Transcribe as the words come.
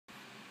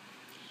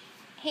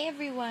Hey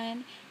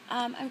everyone,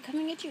 I'm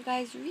coming at you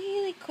guys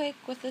really quick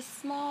with a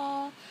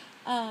small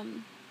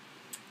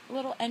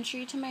little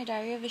entry to my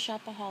diary of a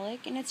shopaholic,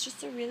 and it's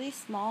just a really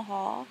small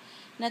haul,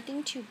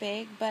 nothing too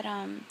big, but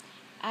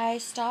I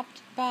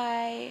stopped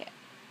by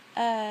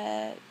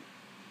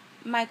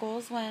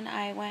Michael's when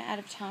I went out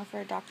of town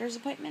for a doctor's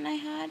appointment I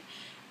had.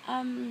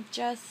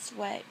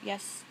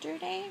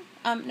 Yesterday?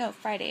 No,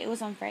 Friday. It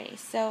was on Friday.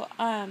 So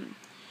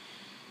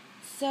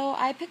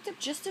I picked up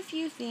just a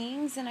few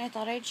things, and I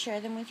thought I'd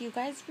share them with you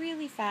guys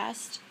really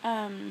fast.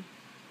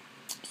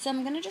 So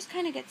I'm going to just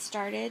kind of get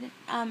started.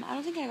 I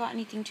don't think I got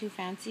anything too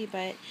fancy,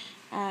 but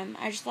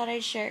I just thought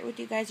I'd share it with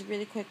you guys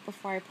really quick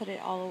before I put it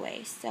all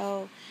away.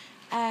 So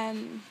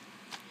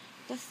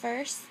the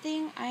first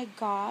thing I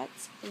got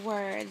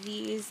were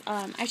these.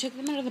 I took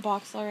them out of the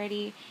box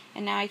already,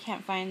 and now I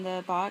can't find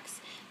the box.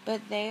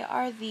 But they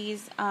are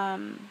these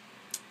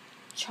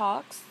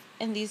chalks,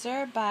 and these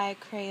are by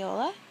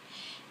Crayola.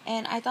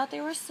 And I thought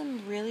there were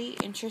some really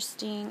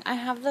interesting. I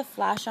have the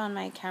flash on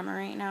my camera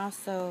right now,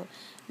 so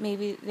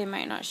maybe they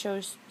might not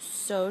show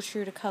so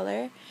true to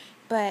color.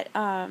 But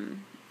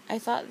I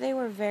thought they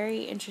were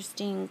very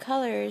interesting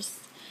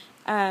colors.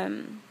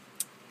 I'm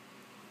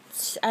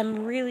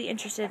really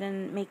interested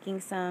in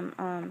making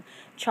some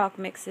chalk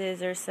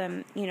mixes or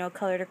some,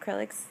 colored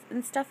acrylics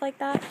and stuff like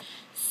that.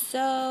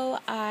 So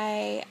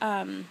I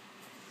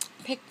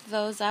picked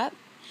those up.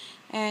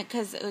 And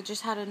because it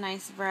just had a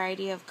nice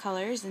variety of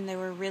colors, and they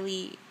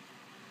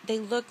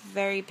look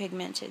very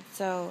pigmented,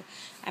 so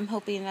I'm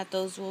hoping that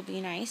those will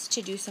be nice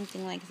to do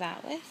something like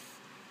that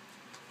with.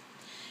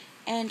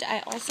 And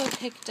I also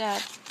picked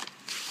up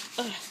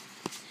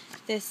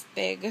this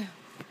big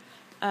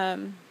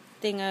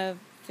thing of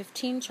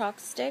 15 chalk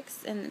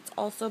sticks, and it's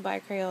also by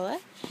Crayola,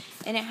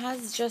 and it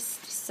has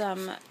just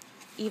some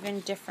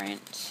even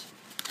different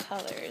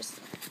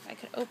colors. If I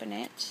could open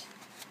it.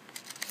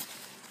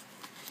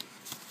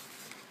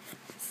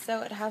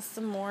 So it has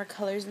some more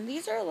colors, and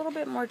these are a little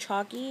bit more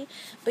chalky,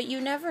 but you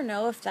never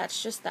know if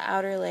that's just the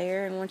outer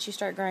layer, and once you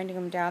start grinding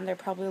them down, they're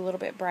probably a little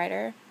bit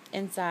brighter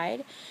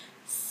inside.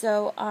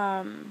 So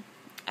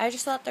I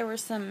just thought there were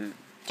some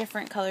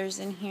different colors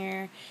in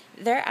here.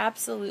 They're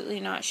absolutely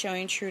not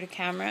showing true to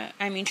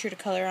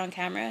color on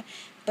camera,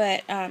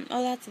 but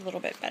oh, that's a little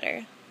bit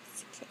better.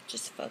 It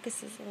just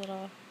focuses a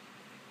little.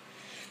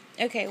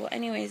 Okay, well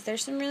anyways,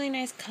 there's some really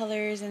nice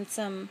colors, and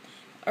some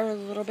are a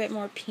little bit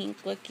more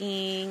pink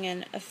looking,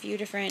 and a few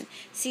different.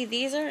 See,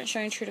 these aren't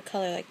showing true to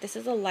color. Like, this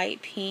is a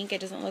light pink.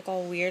 It doesn't look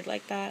all weird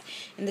like that.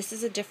 And this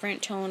is a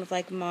different tone of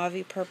like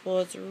mauvey purple.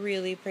 It's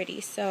really pretty.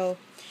 So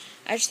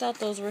I just thought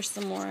those were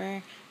some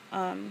more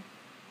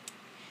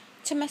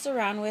to mess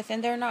around with,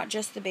 and they're not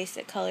just the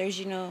basic colors,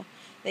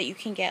 that you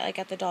can get like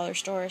at the dollar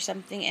store or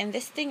something. And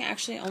this thing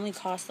actually only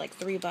cost like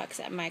 $3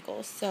 at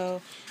Michael's.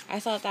 So I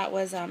thought that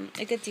was a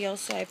good deal.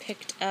 So I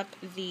picked up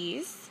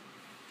these.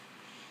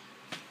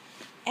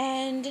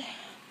 And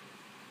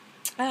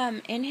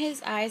in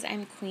his eyes,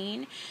 I'm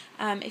queen.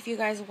 If you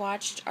guys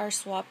watched our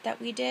swap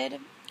that we did,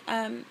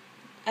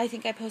 I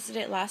think I posted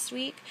it last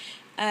week.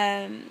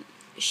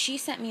 She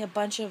sent me a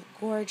bunch of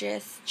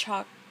gorgeous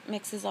chalk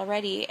mixes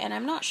already, and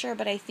I'm not sure,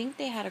 but I think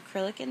they had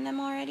acrylic in them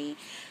already.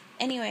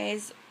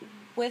 Anyways,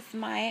 with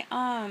my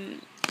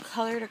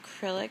colored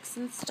acrylics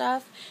and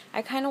stuff,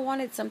 I kind of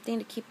wanted something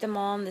to keep them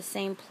all in the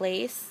same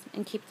place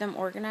and keep them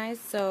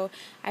organized. So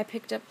I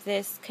picked up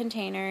this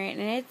container, and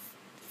it's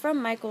from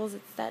Michael's.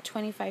 It's that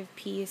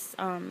 25-piece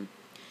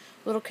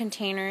little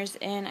containers,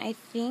 and I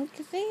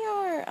think they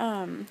are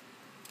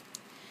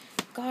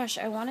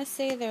I want to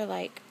say they're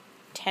like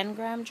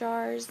 10-gram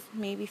jars,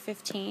 maybe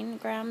 15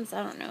 grams,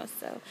 I don't know.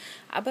 So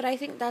but I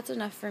think that's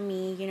enough for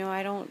me.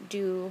 I don't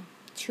do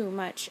too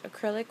much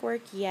acrylic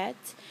work yet,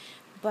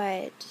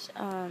 but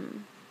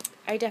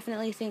I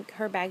definitely think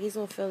her baggies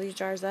will fill these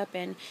jars up,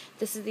 and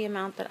this is the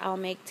amount that I'll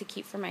make to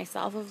keep for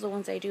myself of the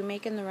ones I do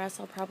make, and the rest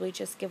I'll probably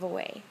just give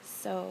away.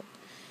 So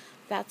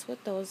that's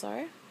what those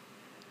are.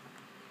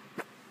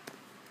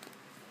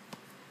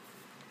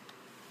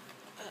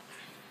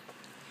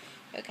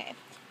 Okay.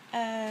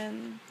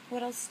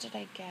 What else did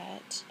I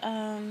get?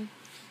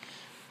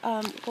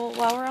 Well,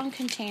 while we're on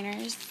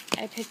containers,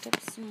 I picked up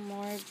some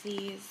more of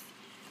these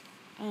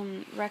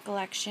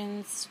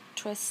Recollections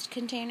twist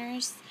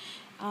containers.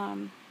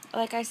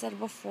 Like I said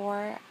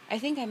before, I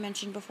think I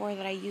mentioned before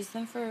that I use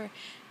them for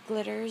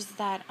glitters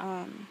that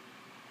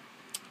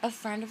a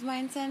friend of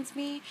mine sends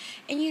me.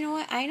 And you know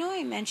what? I know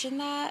I mentioned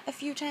that a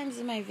few times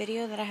in my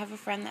video that I have a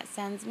friend that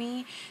sends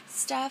me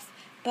stuff,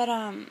 but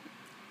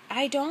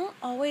I don't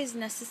always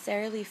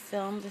necessarily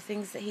film the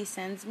things that he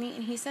sends me,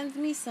 and he sends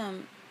me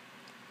some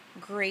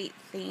great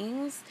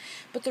things,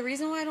 but the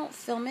reason why I don't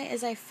film it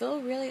is I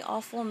feel really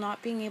awful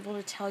not being able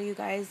to tell you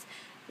guys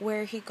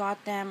where he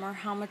got them or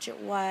how much it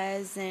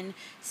was and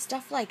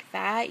stuff like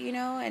that,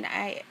 and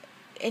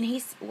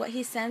what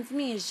he sends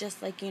me is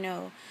just like,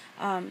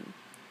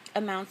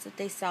 amounts that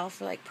they sell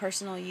for like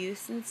personal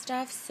use and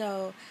stuff.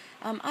 So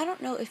I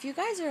don't know if you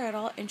guys are at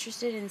all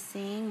interested in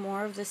seeing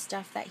more of the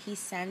stuff that he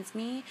sends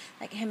me,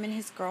 like him and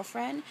his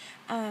girlfriend.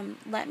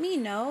 Let me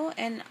know,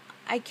 and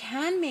I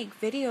can make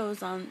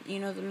videos on, you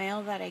know, the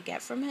mail that I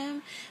get from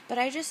him, but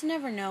I just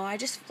never know. I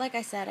just, like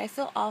I said, I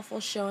feel awful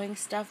showing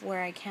stuff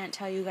where I can't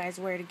tell you guys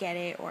where to get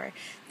it or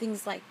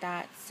things like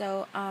that.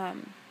 So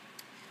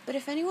but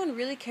if anyone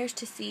really cares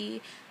to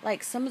see,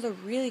 like, some of the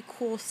really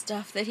cool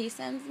stuff that he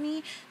sends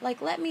me,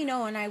 like, let me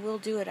know and I will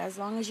do it, as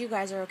long as you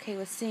guys are okay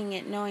with seeing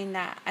it, knowing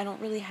that I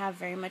don't really have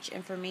very much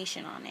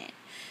information on it.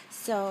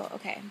 So,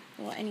 okay.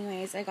 Well,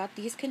 anyways, I got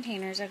these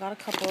containers. I got a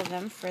couple of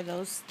them for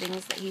those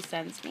things that he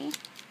sends me.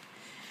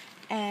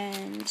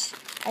 And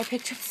I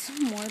picked up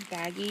some more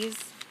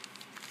baggies.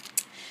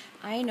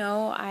 I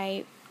know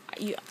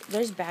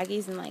there's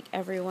baggies in, like,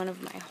 every one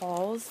of my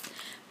hauls,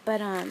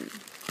 but,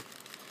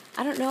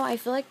 I don't know, I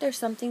feel like there's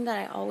something that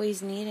I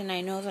always need and I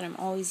know that I'm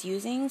always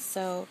using.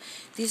 So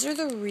these are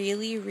the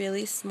really,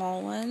 really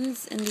small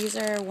ones, and these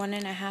are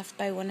 1.5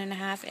 by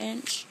 1.5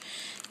 inch.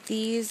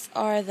 These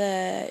are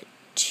the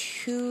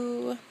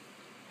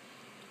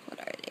what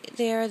are they?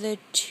 They are the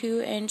 2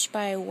 inch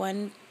by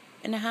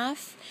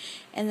 1.5,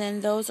 and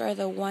then those are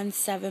the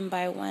 1.7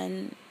 by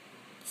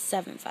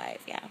 1.75.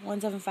 Yeah,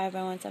 1.75 by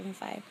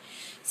 1.75.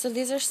 So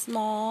these are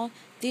small.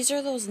 These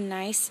are those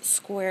nice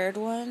squared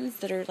ones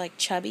that are like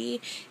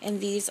chubby, and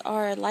these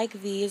are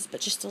like these, but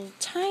just a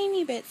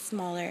tiny bit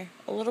smaller,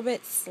 a little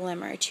bit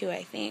slimmer too,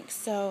 I think.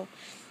 So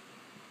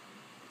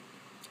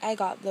I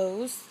got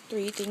those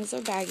 3 things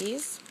of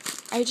baggies.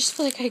 I just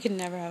feel like I could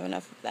never have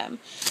enough of them.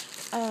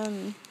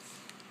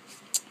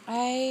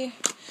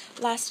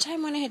 Last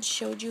time when I had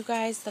showed you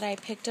guys that I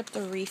picked up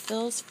the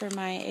refills for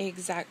my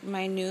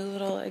new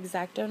little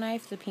X-Acto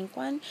knife, the pink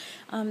one,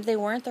 they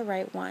weren't the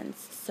right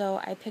ones, so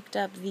I picked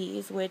up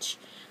these, which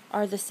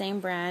are the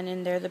same brand,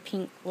 and they're the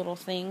pink little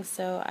things,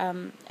 so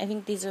I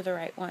think these are the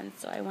right ones,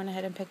 so I went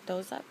ahead and picked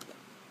those up.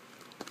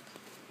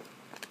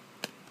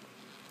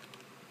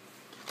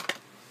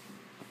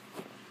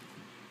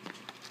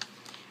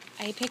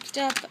 I picked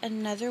up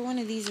another one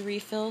of these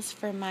refills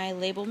for my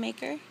label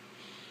maker.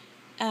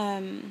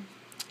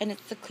 And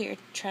it's the clear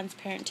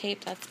transparent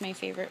tape. That's my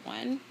favorite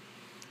one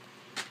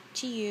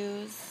to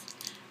use.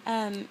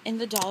 In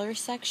the dollar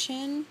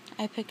section,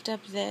 I picked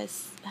up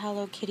this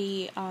Hello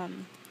Kitty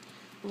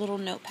little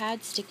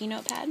notepad, sticky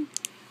notepad.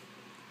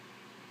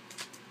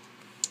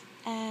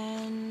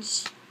 And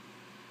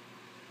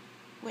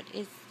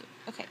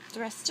the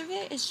rest of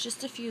it is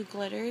just a few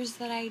glitters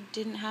that I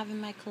didn't have in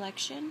my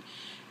collection,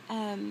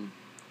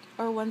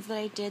 or ones that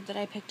I did that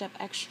I picked up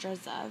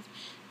extras of.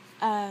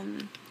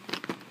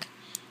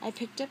 I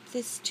picked up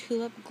this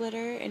tulip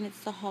glitter, and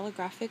it's the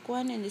holographic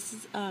one, and this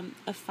is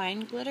a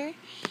fine glitter.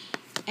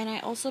 And I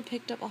also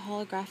picked up a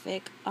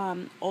holographic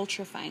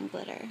ultra fine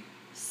glitter.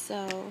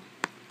 So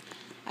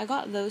I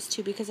got those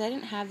two because I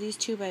didn't have these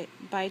two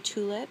by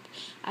Tulip.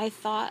 I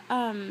thought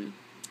I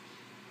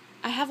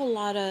have a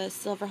lot of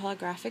silver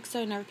holographics,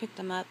 so I never picked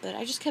them up, but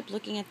I just kept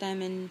looking at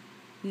them and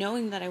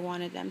knowing that I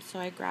wanted them, so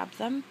I grabbed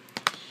them.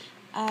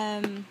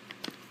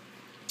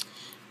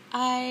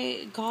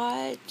 I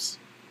got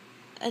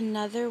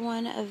another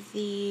one of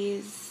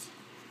these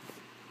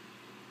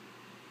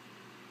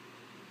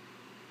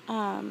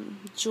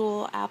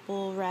Jewel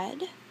Apple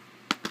Red,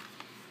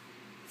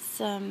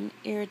 some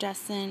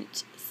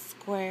iridescent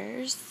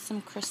squares,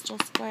 some crystal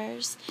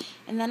squares,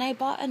 and then I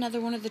bought another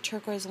one of the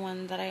turquoise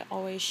one that I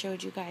always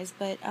showed you guys,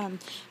 but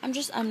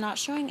I'm not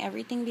showing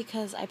everything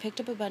because I picked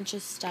up a bunch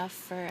of stuff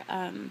for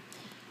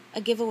a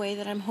giveaway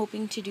that I'm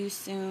hoping to do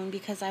soon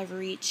because I've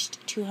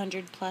reached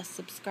 200 plus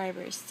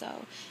subscribers,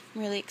 so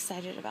I'm really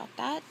excited about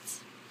that.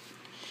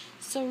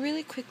 So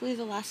really quickly,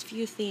 the last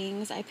few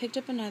things, I picked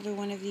up another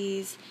one of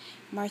these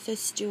Martha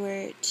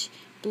Stewart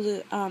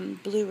blue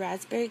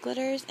raspberry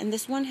glitters, and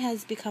this one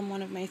has become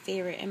one of my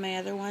favorite, and my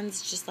other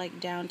one's just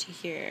like down to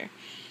here.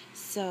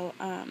 So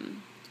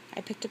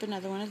I picked up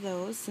another one of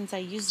those since I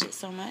used it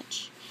so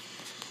much.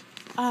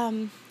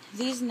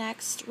 These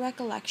next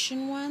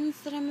recollection ones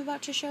that I'm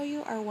about to show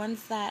you are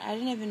ones that I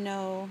didn't even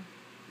know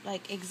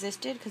like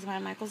existed because my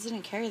Michaels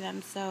didn't carry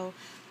them, so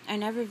I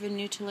never even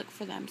knew to look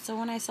for them. So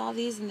when I saw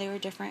these and they were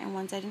different and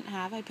ones I didn't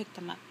have, I picked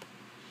them up.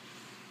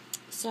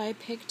 So I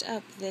picked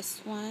up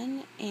this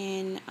one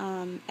in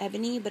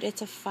ebony, but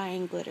it's a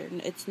fine glitter.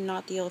 It's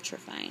not the ultra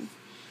fine,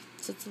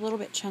 so it's a little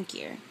bit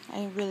chunkier.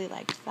 I really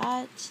liked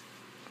that.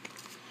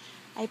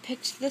 I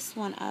picked this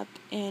one up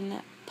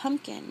in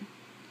pumpkin,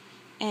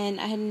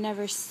 and I had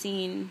never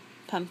seen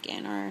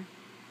pumpkin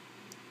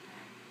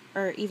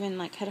or even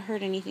like had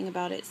heard anything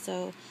about it,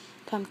 so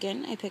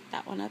pumpkin, I picked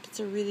that one up. It's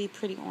a really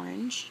pretty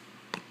orange.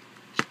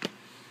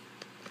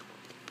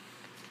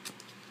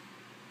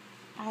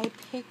 I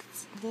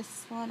picked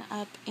this one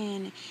up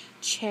in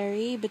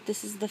cherry, but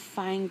this is the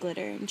fine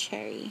glitter in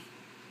cherry.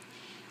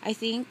 I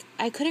think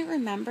I couldn't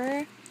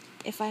remember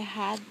if I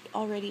had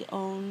already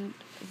owned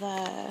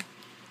the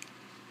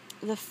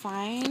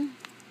fine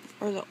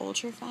or the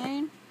ultra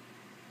fine.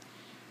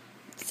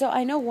 So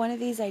I know one of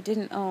these I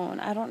didn't own.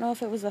 I don't know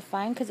if it was a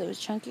fine because it was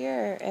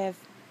chunkier, or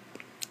if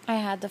I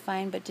had the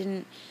fine but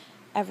didn't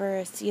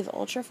ever see the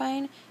ultra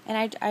fine. And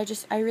I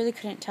really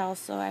couldn't tell,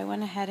 so I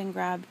went ahead and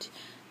grabbed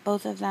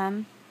both of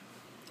them.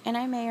 And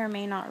I may or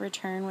may not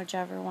return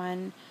whichever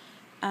one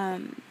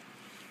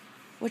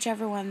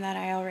that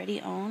I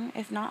already own.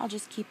 If not, I'll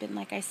just keep it. And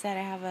like I said,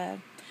 I have a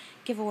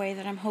giveaway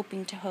that I'm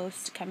hoping to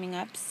host coming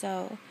up.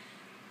 So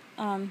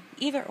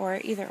either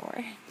or.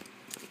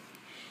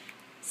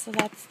 So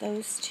that's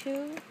those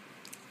two.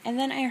 And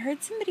then I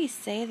heard somebody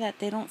say that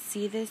they don't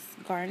see this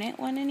garnet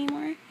one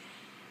anymore.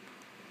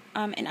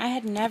 And I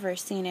had never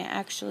seen it,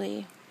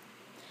 actually.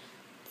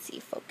 Let's see,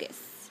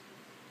 focus.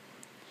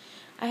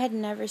 I had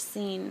never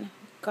seen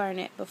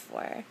garnet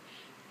before.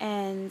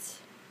 And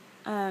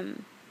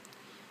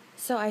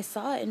so I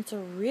saw it, and it's a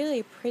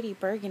really pretty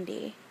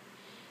burgundy.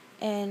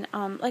 And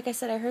like I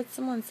said, I heard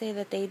someone say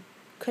that they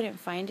couldn't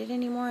find it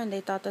anymore, and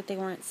they thought that they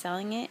weren't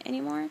selling it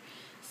anymore.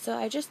 So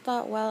I just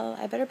thought, well,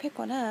 I better pick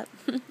one up.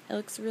 It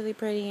looks really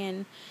pretty,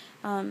 and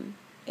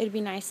it'd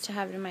be nice to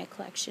have it in my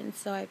collection.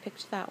 So I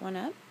picked that one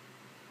up.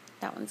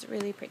 That one's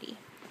really pretty.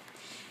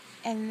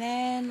 And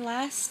then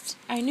last,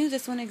 I knew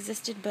this one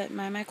existed, but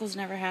my Michaels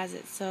never has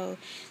it. So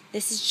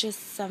this is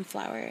just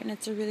sunflower, and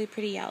it's a really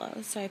pretty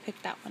yellow. So I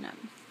picked that one up.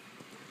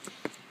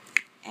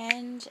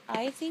 And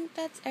I think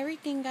that's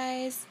everything,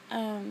 guys.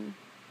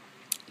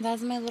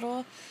 That's my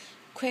little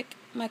quick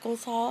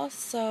Michaels haul.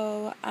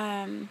 So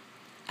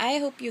I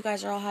hope you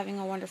guys are all having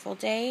a wonderful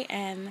day,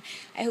 and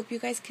I hope you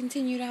guys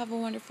continue to have a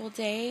wonderful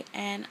day,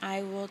 and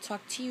I will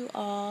talk to you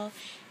all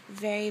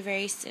very,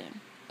 very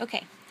soon.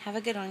 Okay, have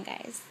a good one,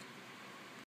 guys.